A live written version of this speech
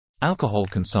Alcohol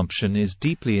consumption is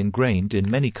deeply ingrained in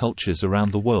many cultures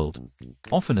around the world,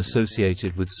 often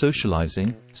associated with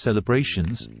socializing,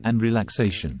 celebrations, and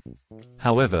relaxation.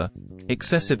 However,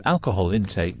 excessive alcohol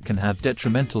intake can have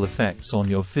detrimental effects on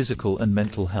your physical and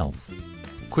mental health.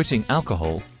 Quitting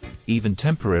alcohol, even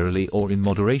temporarily or in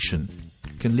moderation,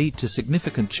 can lead to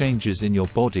significant changes in your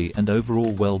body and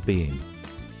overall well-being.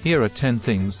 Here are 10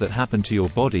 things that happen to your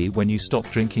body when you stop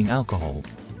drinking alcohol.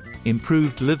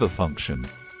 Improved liver function.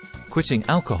 Quitting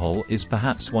alcohol is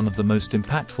perhaps one of the most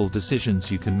impactful decisions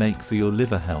you can make for your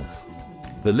liver health.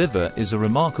 The liver is a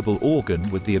remarkable organ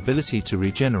with the ability to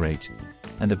regenerate,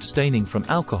 and abstaining from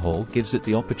alcohol gives it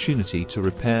the opportunity to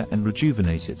repair and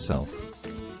rejuvenate itself.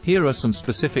 Here are some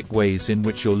specific ways in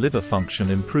which your liver function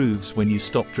improves when you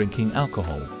stop drinking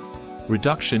alcohol.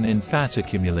 Reduction in fat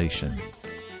accumulation.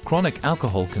 Chronic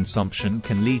alcohol consumption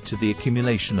can lead to the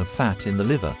accumulation of fat in the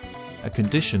liver, a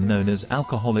condition known as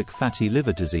alcoholic fatty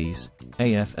liver disease,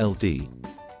 AFLD.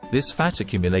 This fat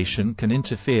accumulation can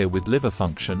interfere with liver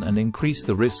function and increase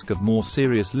the risk of more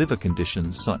serious liver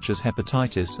conditions such as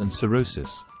hepatitis and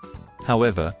cirrhosis.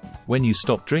 However, when you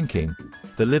stop drinking,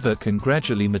 the liver can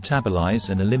gradually metabolize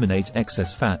and eliminate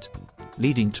excess fat,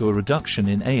 leading to a reduction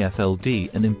in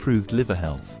AFLD and improved liver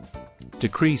health.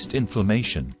 Decreased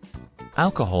inflammation.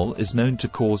 Alcohol is known to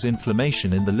cause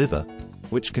inflammation in the liver,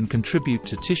 which can contribute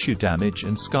to tissue damage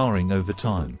and scarring over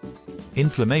time.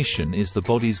 Inflammation is the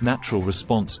body's natural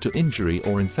response to injury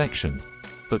or infection,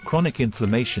 but chronic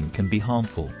inflammation can be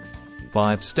harmful.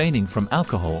 By abstaining from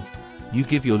alcohol, you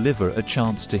give your liver a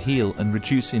chance to heal and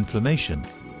reduce inflammation,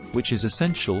 which is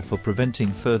essential for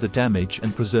preventing further damage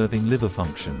and preserving liver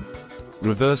function.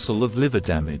 Reversal of liver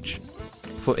damage.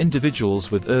 For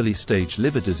individuals with early-stage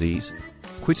liver disease,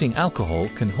 quitting alcohol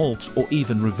can halt or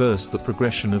even reverse the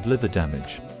progression of liver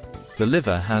damage. The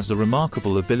liver has a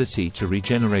remarkable ability to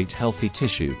regenerate healthy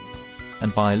tissue,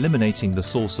 and by eliminating the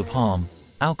source of harm,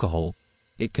 alcohol,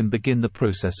 it can begin the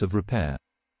process of repair.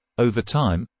 Over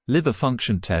time, liver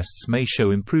function tests may show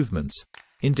improvements,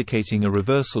 indicating a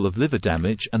reversal of liver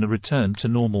damage and a return to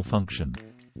normal function.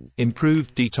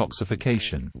 Improved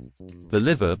detoxification. The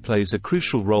liver plays a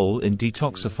crucial role in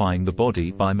detoxifying the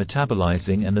body by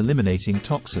metabolizing and eliminating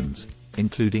toxins,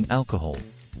 including alcohol.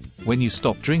 When you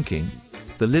stop drinking,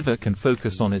 the liver can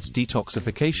focus on its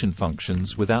detoxification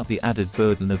functions without the added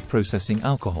burden of processing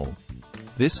alcohol.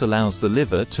 This allows the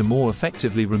liver to more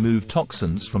effectively remove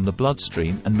toxins from the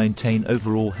bloodstream and maintain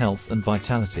overall health and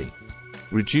vitality.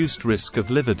 Reduced risk of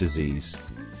liver disease.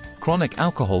 Chronic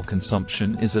alcohol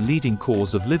consumption is a leading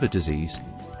cause of liver disease,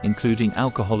 including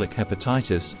alcoholic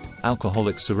hepatitis,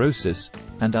 alcoholic cirrhosis,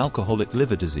 and alcoholic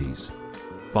liver disease.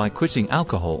 By quitting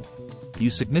alcohol,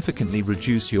 you significantly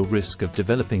reduce your risk of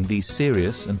developing these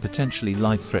serious and potentially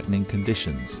life-threatening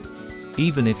conditions.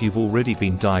 Even if you've already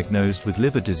been diagnosed with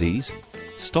liver disease,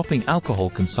 stopping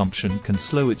alcohol consumption can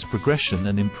slow its progression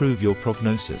and improve your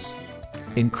prognosis.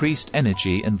 Increased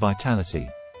energy and vitality.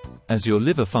 As your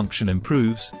liver function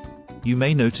improves, you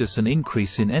may notice an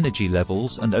increase in energy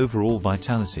levels and overall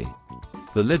vitality.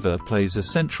 The liver plays a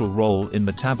central role in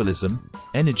metabolism,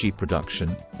 energy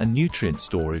production, and nutrient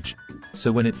storage,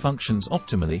 so when it functions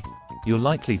optimally, you're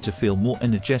likely to feel more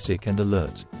energetic and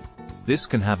alert. This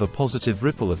can have a positive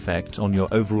ripple effect on your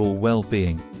overall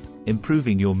well-being,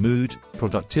 improving your mood,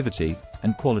 productivity,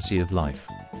 and quality of life.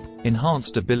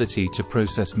 Enhanced ability to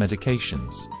process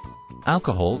medications.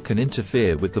 Alcohol can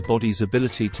interfere with the body's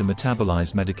ability to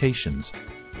metabolize medications,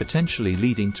 potentially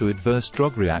leading to adverse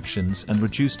drug reactions and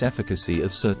reduced efficacy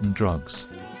of certain drugs.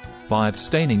 By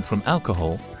abstaining from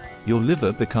alcohol, your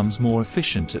liver becomes more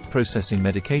efficient at processing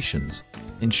medications,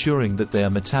 ensuring that they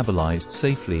are metabolized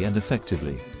safely and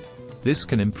effectively. This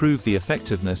can improve the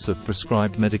effectiveness of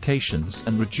prescribed medications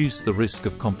and reduce the risk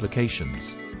of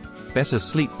complications. Better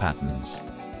sleep patterns.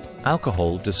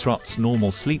 Alcohol disrupts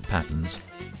normal sleep patterns,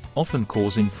 often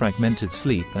causing fragmented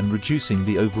sleep and reducing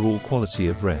the overall quality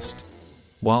of rest.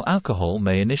 While alcohol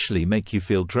may initially make you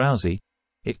feel drowsy,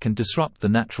 it can disrupt the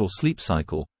natural sleep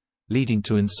cycle, leading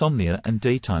to insomnia and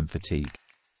daytime fatigue.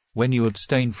 When you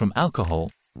abstain from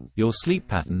alcohol, your sleep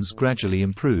patterns gradually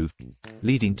improve,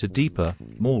 leading to deeper,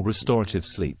 more restorative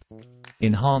sleep.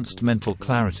 Enhanced mental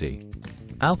clarity.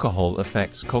 Alcohol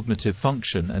affects cognitive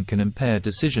function and can impair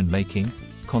decision-making,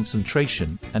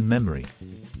 concentration, and memory.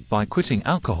 By quitting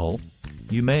alcohol,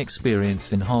 you may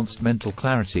experience enhanced mental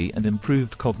clarity and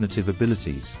improved cognitive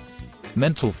abilities.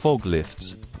 Mental fog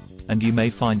lifts, and you may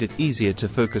find it easier to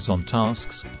focus on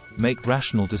tasks, make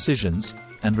rational decisions,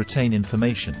 and retain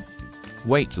information.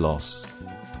 Weight loss.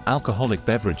 Alcoholic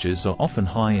beverages are often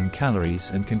high in calories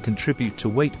and can contribute to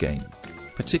weight gain,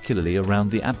 particularly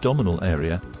around the abdominal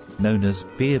area, known as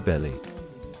beer belly.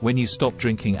 When you stop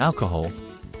drinking alcohol,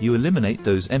 you eliminate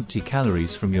those empty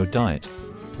calories from your diet,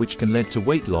 which can lead to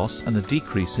weight loss and a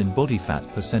decrease in body fat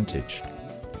percentage.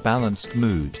 Balanced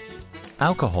mood.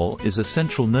 Alcohol is a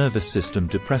central nervous system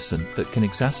depressant that can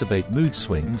exacerbate mood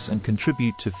swings and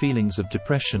contribute to feelings of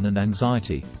depression and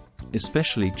anxiety,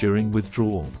 especially during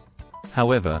withdrawal.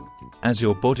 However, as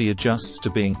your body adjusts to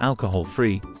being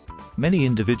alcohol-free, many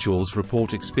individuals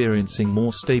report experiencing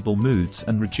more stable moods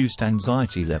and reduced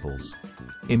anxiety levels.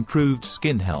 Improved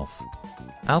skin health.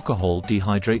 Alcohol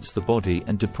dehydrates the body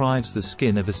and deprives the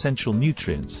skin of essential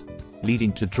nutrients,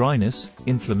 leading to dryness,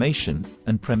 inflammation,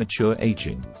 and premature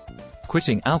aging.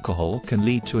 Quitting alcohol can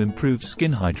lead to improved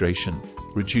skin hydration,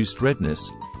 reduced redness,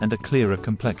 and a clearer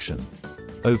complexion.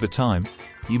 Over time,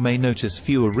 you may notice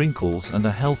fewer wrinkles and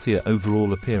a healthier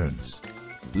overall appearance.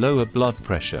 Lower blood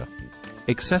pressure.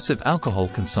 Excessive alcohol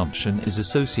consumption is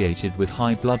associated with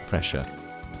high blood pressure,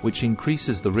 which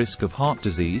increases the risk of heart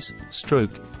disease,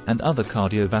 stroke, and other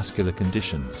cardiovascular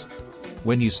conditions.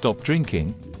 When you stop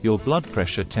drinking, your blood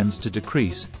pressure tends to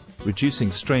decrease,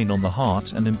 reducing strain on the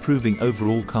heart and improving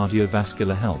overall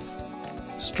cardiovascular health.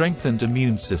 Strengthened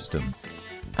immune system.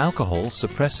 Alcohol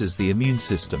suppresses the immune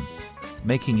system,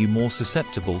 making you more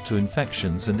susceptible to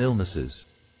infections and illnesses.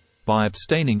 By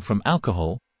abstaining from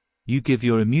alcohol, you give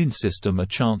your immune system a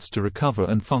chance to recover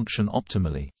and function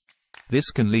optimally. This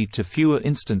can lead to fewer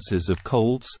instances of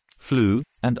colds, flu,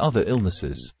 and other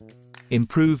illnesses.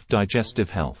 Improved digestive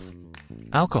health.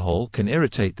 Alcohol can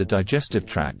irritate the digestive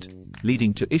tract,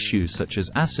 leading to issues such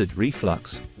as acid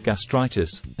reflux,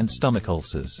 gastritis, and stomach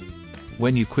ulcers.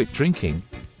 When you quit drinking,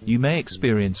 you may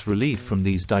experience relief from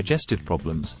these digestive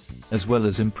problems, as well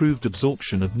as improved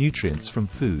absorption of nutrients from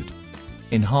food.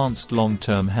 Enhanced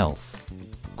long-term health.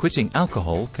 Quitting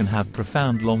alcohol can have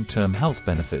profound long-term health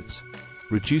benefits,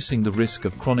 reducing the risk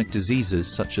of chronic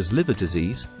diseases such as liver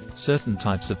disease, certain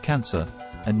types of cancer,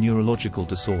 and neurological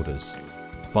disorders.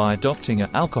 By adopting an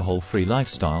alcohol-free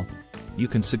lifestyle, you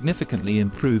can significantly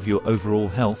improve your overall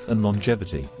health and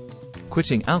longevity.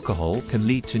 Quitting alcohol can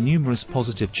lead to numerous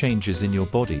positive changes in your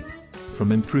body,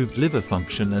 from improved liver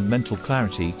function and mental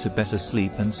clarity to better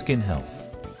sleep and skin health.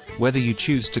 Whether you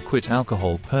choose to quit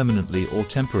alcohol permanently or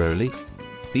temporarily,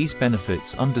 these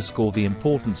benefits underscore the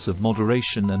importance of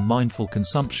moderation and mindful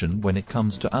consumption when it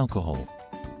comes to alcohol.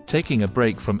 Taking a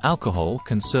break from alcohol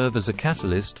can serve as a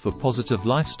catalyst for positive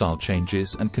lifestyle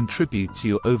changes and contribute to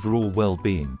your overall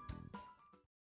well-being.